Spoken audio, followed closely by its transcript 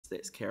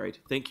that's carried.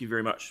 Thank you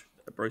very much,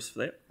 Bruce, for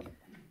that.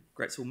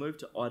 Great, so we'll move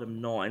to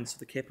item 9, so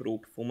the capital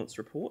performance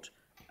report.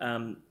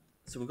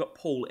 So we've got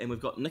Paul and we've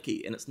got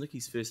Nikki, and it's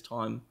Nikki's first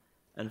time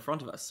in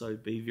front of us, so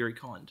be very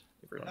kind,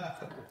 everyone.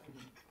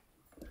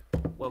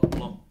 Welcome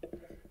along.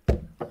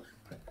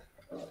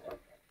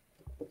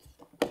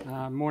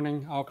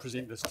 Morning, I'll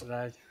present this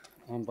today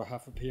on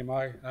behalf of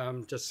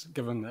PMO, just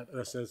given that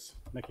this is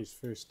Nikki's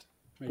first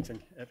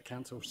meeting at the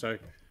council, so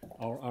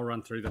I'll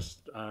run through this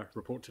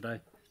report today.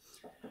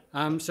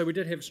 So we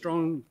did have a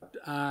strong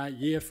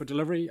year for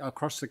delivery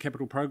across the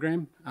capital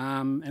program,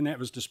 and that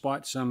was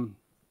despite some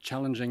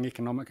challenging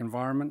economic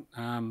environment,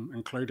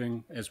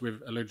 including, as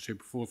we've alluded to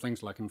before,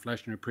 things like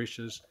inflationary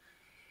pressures,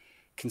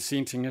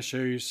 consenting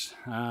issues,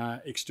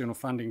 external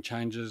funding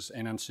changes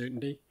and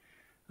uncertainty.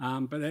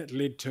 But that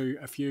led to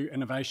a few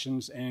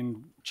innovations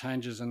and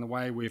changes in the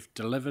way we've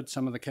delivered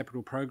some of the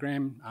capital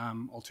program,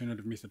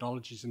 alternative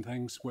methodologies and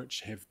things,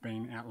 which have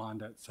been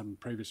outlined at some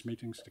previous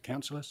meetings to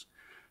councillors,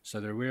 so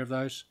they're aware of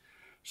those.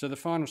 So the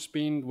final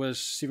spend was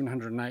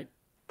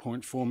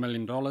 $708.4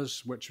 million,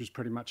 which was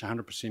pretty much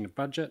 100% of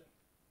budget.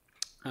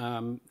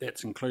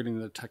 That's including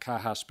the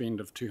Takaha spend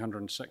of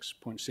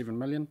 $206.7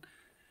 million.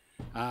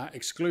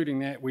 Excluding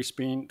that, we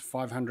spent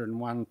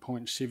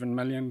 $501.7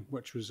 million,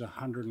 which was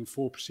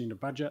 104% of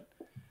budget,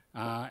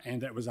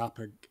 and that was up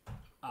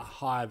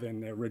higher than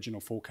the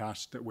original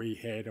forecast that we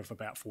had of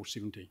about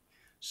 470.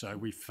 So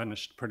we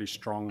finished pretty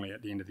strongly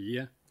at the end of the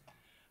year.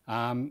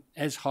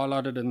 As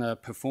highlighted in the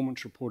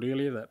performance report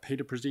earlier that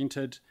Peter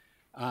presented,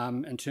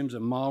 in terms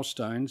of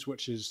milestones,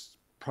 which is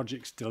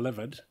projects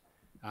delivered,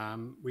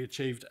 we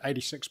achieved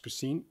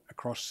 86%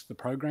 across the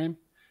program.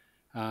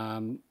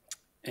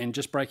 And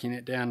just breaking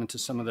it down into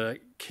some of the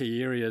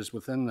key areas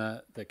within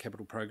the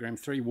capital program,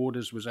 3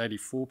 Waters was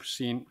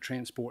 84%,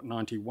 Transport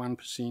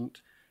 91%,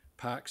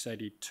 Parks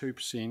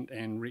 82%,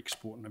 and Rec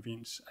Sport and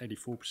Events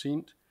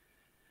 84%.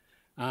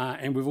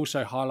 And we've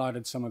also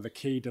highlighted some of the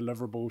key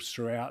deliverables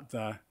throughout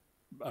the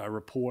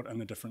report and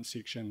the different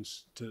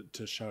sections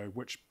to show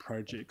which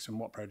projects and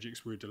what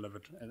projects were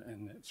delivered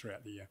and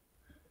throughout the year.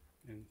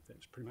 And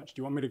that's pretty much. Do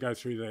you want me to go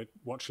through the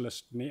watch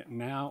list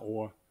now,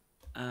 or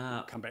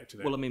come back to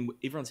that? Well, I mean,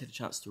 everyone's had a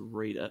chance to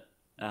read it,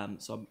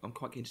 so I'm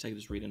quite keen to take it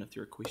as read, and if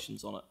there are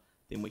questions on it,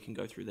 then we can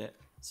go through that.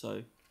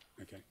 So,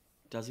 okay.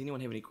 Does anyone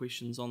have any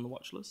questions on the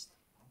watch list?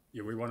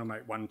 Yeah, we want to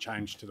make one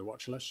change to the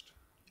watch list.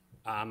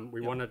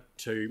 We wanted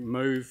to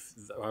move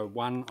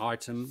one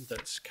item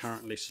that's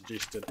currently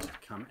suggested to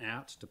come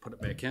out, to put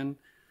it back in.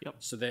 Yep.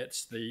 So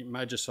that's the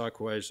Major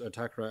Cycleways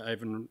Otakara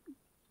Avon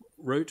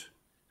route,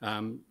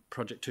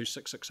 project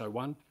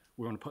 26601.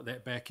 We want to put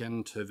that back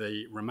into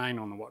the remain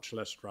on the watch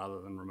list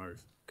rather than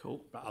remove.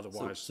 Cool. But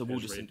otherwise, so we'll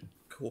just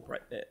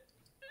incorporate that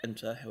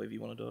into however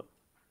you want to do it,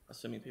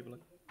 assuming people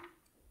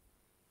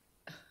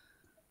are.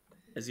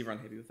 Is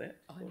everyone happy with that?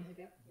 I'm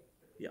happy.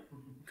 Yeah.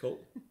 Cool.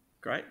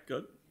 Great.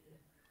 Good.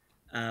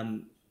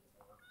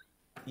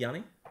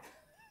 Yanni?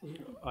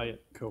 Oh yeah,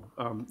 cool.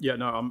 Yeah,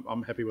 no,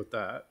 I'm happy with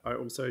that. I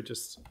also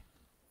just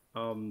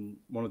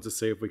wanted to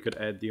see if we could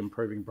add the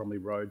Improving Bromley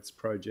Roads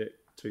project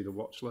to the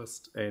watch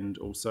list, and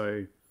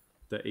also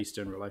the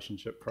Eastern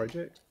Relationship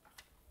project.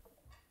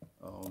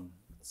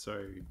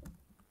 So,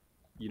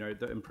 you know,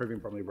 the Improving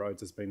Bromley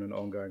Roads has been an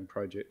ongoing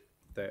project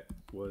that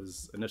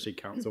was initially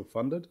council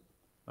funded,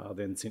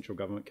 then central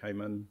government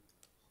came in.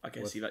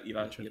 Okay, so you've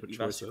asked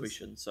a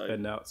question, so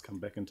and now it's come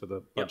back into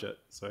the budget.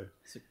 Yep.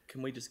 So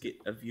can we just get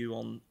a view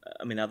on?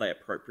 I mean, are they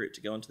appropriate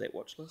to go into that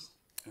watch list?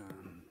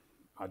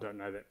 I don't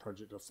know that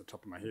project off the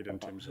top of my head in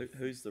terms of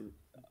who's the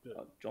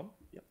John?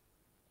 Yep.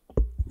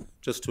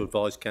 Just to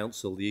advise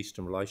council, the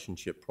Eastern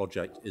Relationship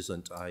project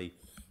isn't a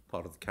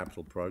part of the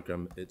capital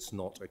program. It's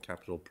not a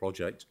capital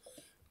project.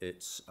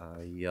 It's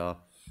a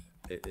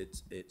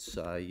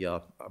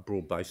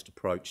broad-based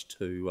approach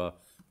to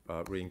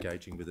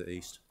re-engaging with the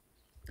East.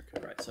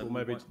 Okay, right. So well,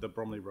 maybe the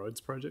Bromley Roads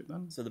project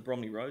then. So the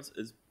Bromley Roads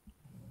is.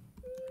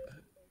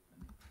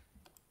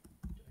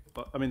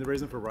 But, I mean, the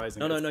reason for raising.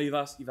 No. You've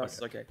asked.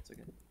 Okay. It's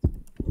okay.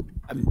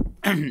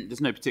 There's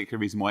no particular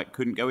reason why it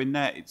couldn't go in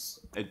there.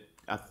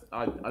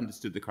 I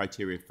understood the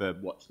criteria for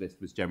watch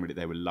list was generally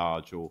they were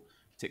large or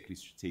particularly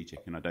strategic,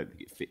 and I don't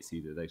think it fits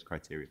either of those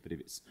criteria. But if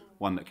it's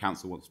one that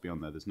council wants to be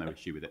on there, there's no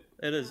issue with it.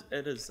 It is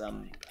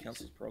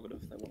council's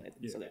prerogative if they want to add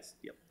them.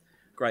 Yeah.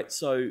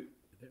 So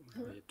that's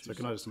great. So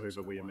can I just move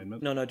a wee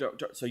amendment? No.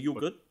 So you're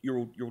good. You're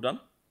all done.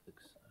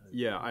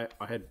 Yeah,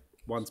 I had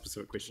one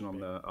specific question on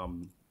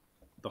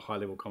the high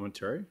level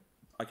commentary.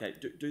 Okay,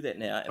 do that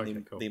now, and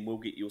okay, then we'll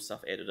get your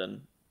stuff added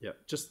in. Yeah,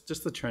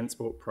 just the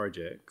transport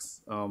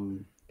projects.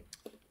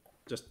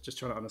 Just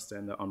trying to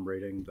understand that I'm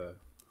reading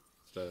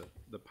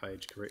the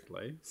page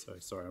correctly. So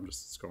sorry, I'm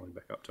just scrolling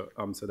back up to it.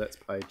 So that's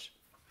page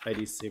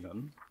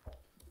 87.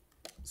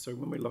 So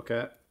when we look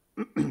at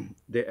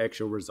their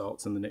actual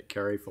results and the net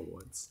carry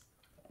forwards,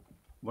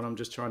 what I'm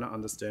just trying to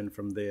understand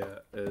from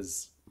there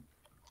is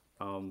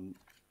I'm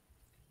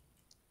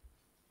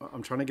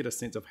trying to get a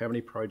sense of how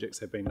many projects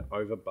have been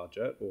over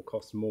budget or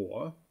cost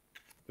more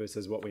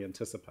versus what we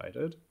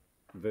anticipated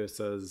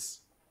versus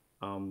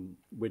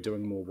we're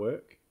doing more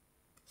work.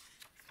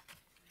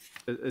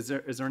 Is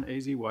there an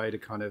easy way to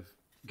kind of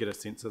get a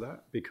sense of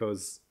that?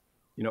 Because,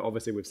 you know,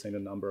 obviously we've seen a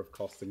number of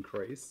costs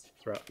increase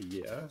throughout the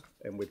year,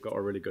 and we've got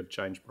a really good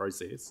change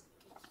process.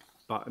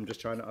 But I'm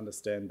just trying to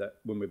understand that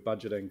when we're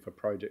budgeting for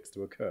projects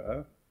to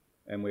occur,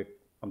 and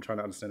I'm trying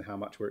to understand how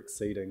much we're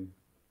exceeding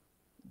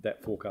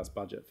that forecast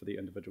budget for the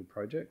individual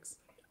projects.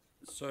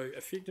 So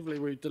effectively,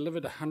 we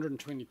delivered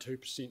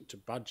 122% to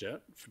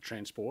budget for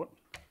transport,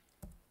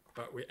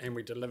 but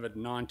we delivered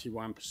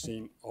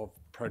 91% of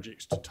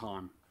projects to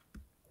time.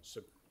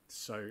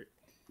 So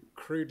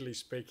crudely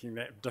speaking,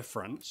 that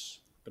difference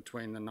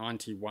between the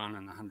 91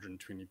 and the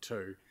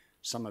 122,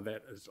 some of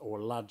that is, or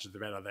a large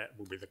amount of that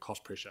will be the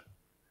cost pressure.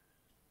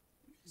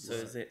 So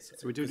is that?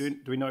 So do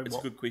we know It's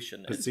what a good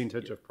question.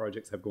 percentage of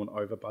projects have gone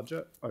over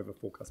budget, over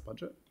forecast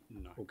budget?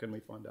 No. Or can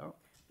we find out?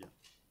 Yeah.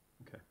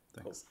 Okay,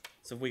 Cool. thanks.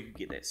 So if we could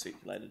get that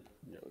circulated,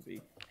 that would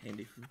be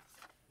handy.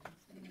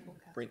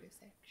 Brent.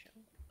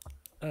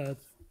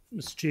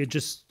 Mr. Chair,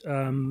 just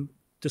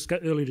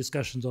early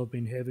discussions I've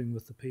been having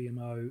with the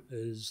PMO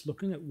is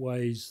looking at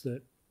ways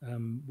that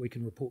we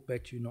can report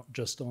back to you not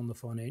just on the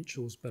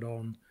financials, but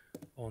on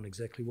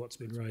exactly what's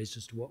been raised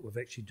as to what we've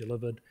actually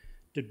delivered.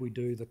 Did we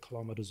do the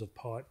kilometres of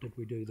pipe? Did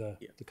we do the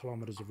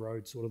kilometres of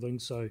road sort of thing?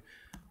 So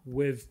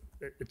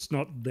it's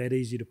not that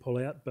easy to pull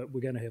out, but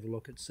we're going to have a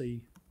look and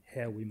see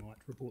how we might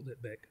report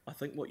that back. I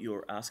think what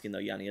you're asking though,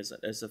 Yanni, is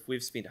if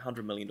we've spent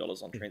 $100 million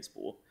on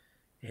transport,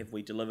 have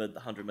we delivered the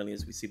 100 million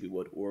as we said we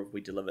would, or have we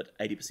delivered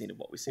 80% of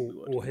what we said we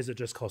would? Or has it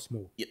just cost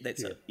more? Yeah,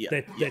 that's it.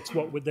 Yeah, That's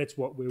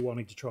what we're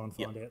wanting to try and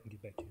find out and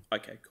get back to you.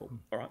 Okay, cool.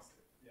 All right.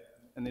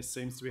 And there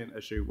seems to be an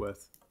issue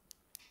with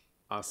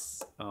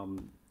us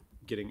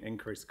getting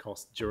increased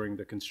costs during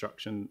the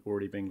construction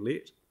already being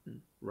let,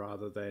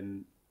 rather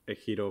than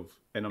ahead of.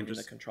 And I'm Having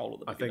just the control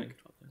at the I beginning. think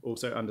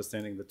also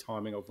understanding the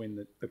timing of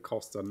when the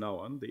costs are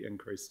known, the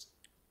increased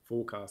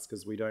forecast,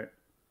 because we don't.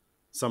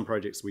 Some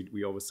projects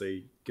we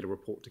obviously get a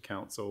report to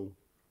council.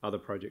 Other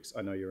projects,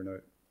 I know you're in a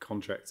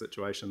contract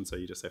situation, so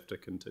you just have to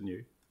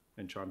continue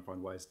and try and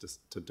find ways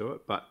to do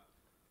it. But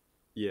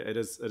yeah, it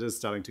is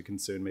starting to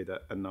concern me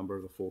that a number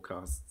of the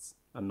forecasts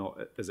are not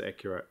as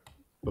accurate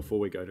before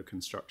we go to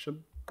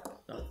construction.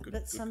 No, good,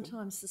 But good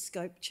sometimes the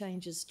scope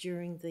changes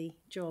during the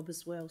job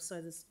as well,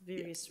 so there's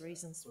various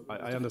reasons.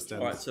 I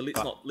understand. All right, so let's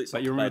but, not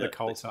But you remember debate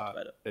the it. Let's not coal tar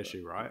debate it.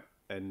 issue, right?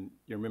 And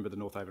you remember the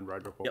North Haven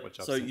Road report, Yep. which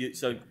I've So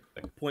seen.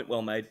 point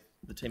well made.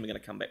 The team are going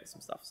to come back with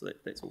some stuff, so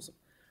that's awesome.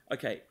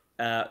 Okay,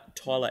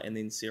 Tyler and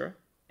then Sarah,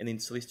 and then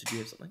Celeste. Did you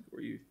have something,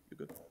 or you're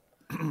good?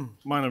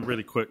 Mine are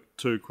really quick.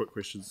 Two quick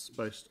questions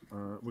based.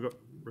 We got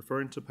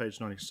referring to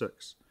page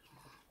 96.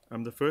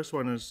 The first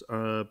one is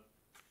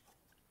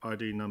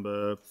ID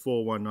number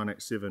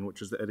 41987,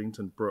 which is the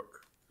Addington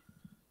Brook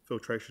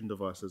filtration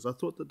devices. I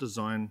thought the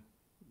design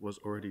was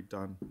already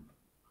done.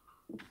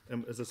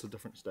 Is this a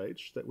different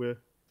stage that we're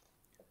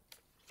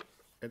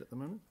at the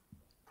moment?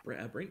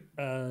 Brent.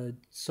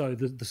 So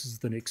this is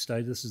the next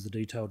stage. This is the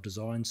detailed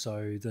design.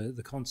 So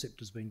the concept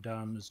has been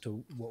done as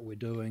to what we're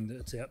doing.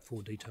 It's out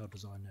for detailed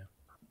design now.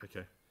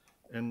 Okay.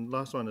 And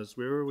last one is,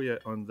 where are we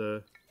at on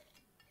the...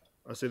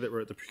 I see that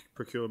we're at the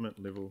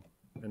procurement level,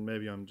 and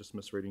maybe I'm just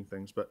misreading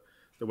things, but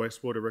the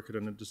wastewater record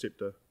and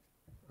interceptor,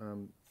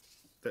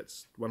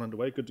 that's one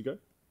underway, good to go?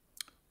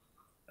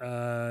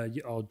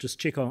 Yeah,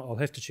 I'll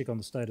have to check on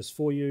the status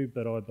for you,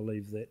 but I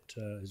believe that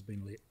has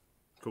been let.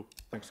 Cool,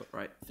 thanks a lot.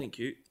 Right, thank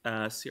you.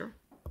 Sarah?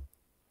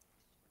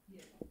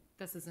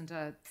 This isn't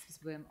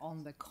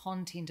on the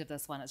content of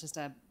this one. It's just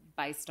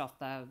based off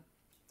the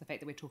fact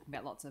that we're talking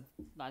about lots of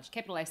large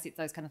capital assets,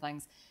 those kind of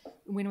things.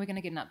 When are we going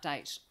to get an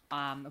update?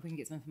 If we can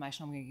get some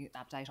information, we're going to get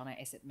an update on our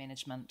asset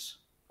management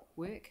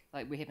work.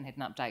 Like, we haven't had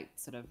an update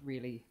sort of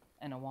really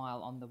in a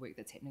while on the work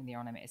that's happening there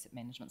on our asset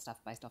management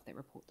stuff based off that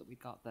report that we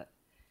got that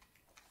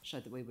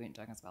showed that we weren't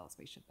doing as well as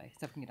we should be.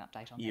 So if we can get an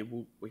update on that. Yeah,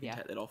 we can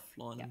take that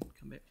offline and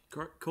come back.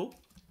 Correct, cool.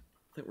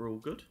 I think we're all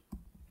good.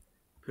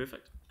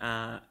 Perfect.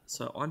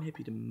 So I'm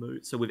happy to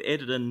move. So we've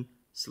added in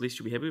Celeste,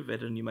 you'll be happy. We've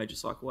added in your major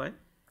cycleway.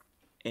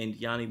 And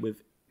Yanni, we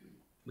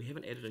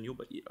haven't added in your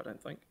bit yet, I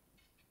don't think.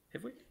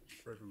 Have we?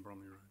 From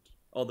Bromley Roads.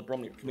 Oh, the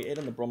Bromley. Can we add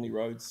in the Bromley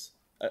Roads?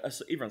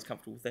 So everyone's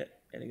comfortable with that,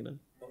 adding it in.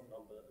 What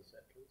number is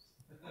that, please?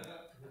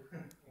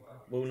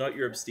 We'll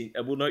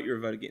note your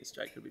vote against,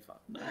 Jake. It'll be fine.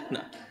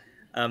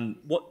 No.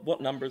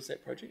 What number is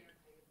that project?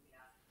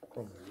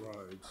 Bromley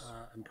Roads.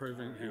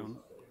 Improving, hang on.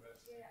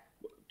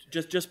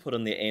 Just put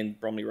in there and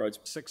Bromley Roads.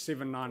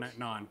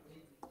 67989.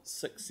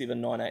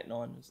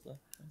 67989 is the.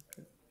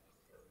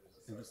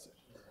 Okay.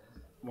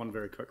 One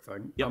very quick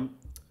thing. Yep.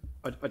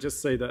 I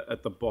just see that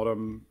at the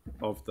bottom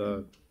of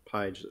the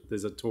page,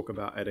 there's a talk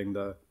about adding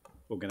the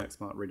organic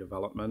smart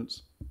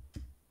redevelopment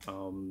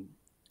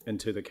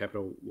into the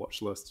capital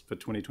watch list for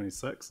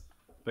 2026.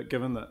 But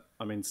given that,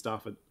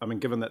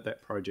 given that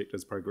that project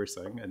is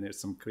progressing and there's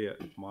some clear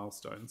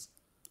milestones,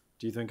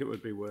 do you think it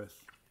would be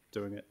worth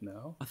doing it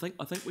now? I think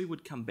we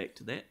would come back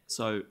to that.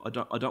 So I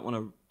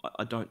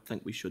don't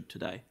think we should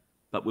today.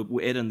 but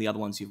we'll add in the other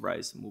ones you've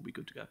raised, and we'll be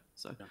good to go.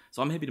 So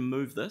I'm happy to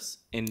move this,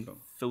 and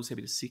Phil's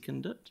happy to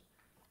second it.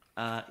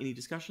 Any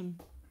discussion?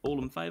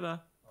 All in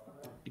favour?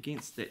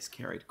 Against? That's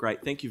carried.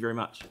 Great. Thank you very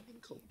much.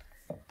 Cool.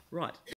 Right.